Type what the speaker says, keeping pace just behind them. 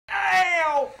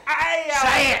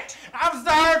I'm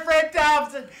sorry, Fred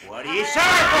Thompson. What are you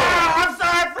sorry for? I'm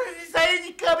sorry for saying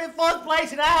you come in fourth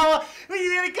place in Iowa when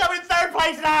you really come in third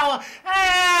place in Iowa.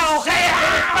 Ow! Say it to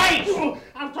his face!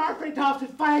 I'm sorry, Fred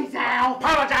Thompson's face, ow!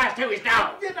 Apologize to his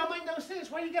dog. That don't make no sense.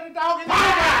 Why you got a dog in there?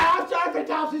 Apologize! I'm sorry, Fred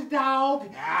Thompson's dog.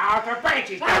 Arthur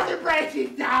Branch's dog. Arthur Branch's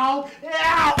dog.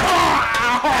 Ow!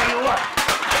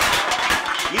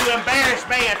 You embarrassed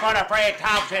me in front of Fred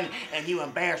Thompson, and you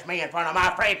embarrassed me in front of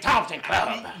my Fred Thompson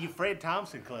Club. You Fred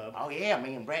Thompson Club? Oh, yeah,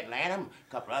 me and Brett Lanham,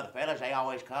 a couple of other fellas, they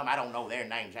always come. I don't know their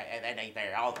names. That ain't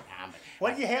there all the time. But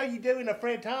what the hell you do in the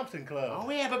Fred Thompson Club? Oh,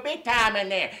 we have a big time in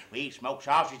there. We eat smoked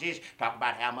sausages, talk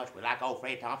about how much we like old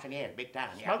Fred Thompson. Yeah, big time.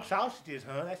 Yeah. Smoked sausages,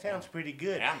 huh? That sounds pretty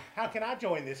good. Yeah. How can I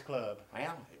join this club?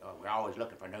 Well, we're always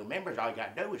looking for new members. All you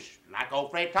got to do is like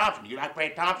old Fred Thompson. You like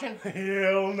Fred Thompson?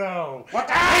 Hell no. What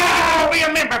the hell are you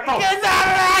a member for? Because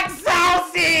I like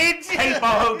sausage! People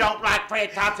who don't like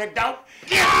Fred Thompson don't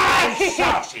get no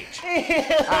sausage.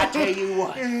 I tell you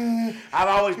what, I've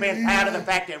always been proud of the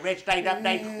fact that Red State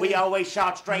Update, we always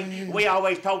shot straight, we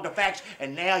always told the facts,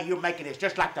 and now you're making it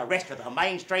just like the rest of the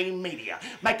mainstream media,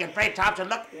 making Fred Thompson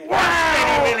look worse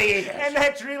than he really is. And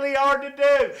that's really hard to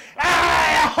do.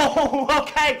 Oh,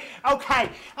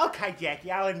 okay,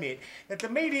 Jackie, I'll admit that the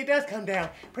media does come down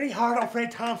pretty hard on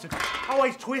Fred Thompson,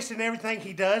 always twisting everything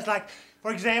he does, like,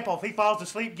 for example, if he falls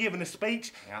asleep giving a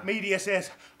speech, media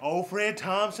says, oh, Fred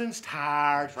Thompson's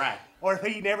tired. That's right. Or if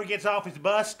he never gets off his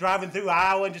bus driving through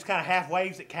Iowa and just kind of half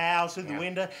waves at cows through the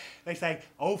window, they say,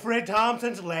 oh, Fred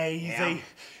Thompson's lazy. Yeah.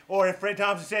 Or if Fred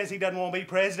Thompson says he doesn't want to be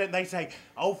president, they say,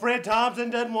 oh, Fred Thompson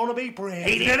doesn't want to be president.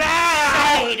 He didn't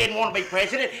say he didn't want to be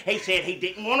president. He said he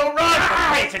didn't want to run for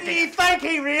president. You think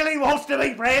he really wants to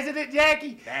be president,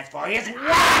 Jackie? That's for his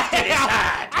wife to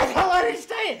decide. I don't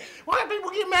understand. Why do people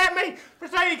get mad at me for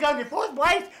saying he comes in fourth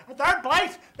place or third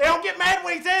place? They don't get mad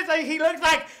when he says he looks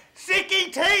like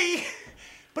Sicky T.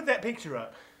 Put that picture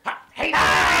up. He look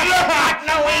like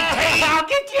no E.T. Now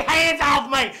get your hands off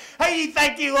me. Who you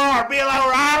think you are, Bill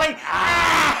O'Reilly?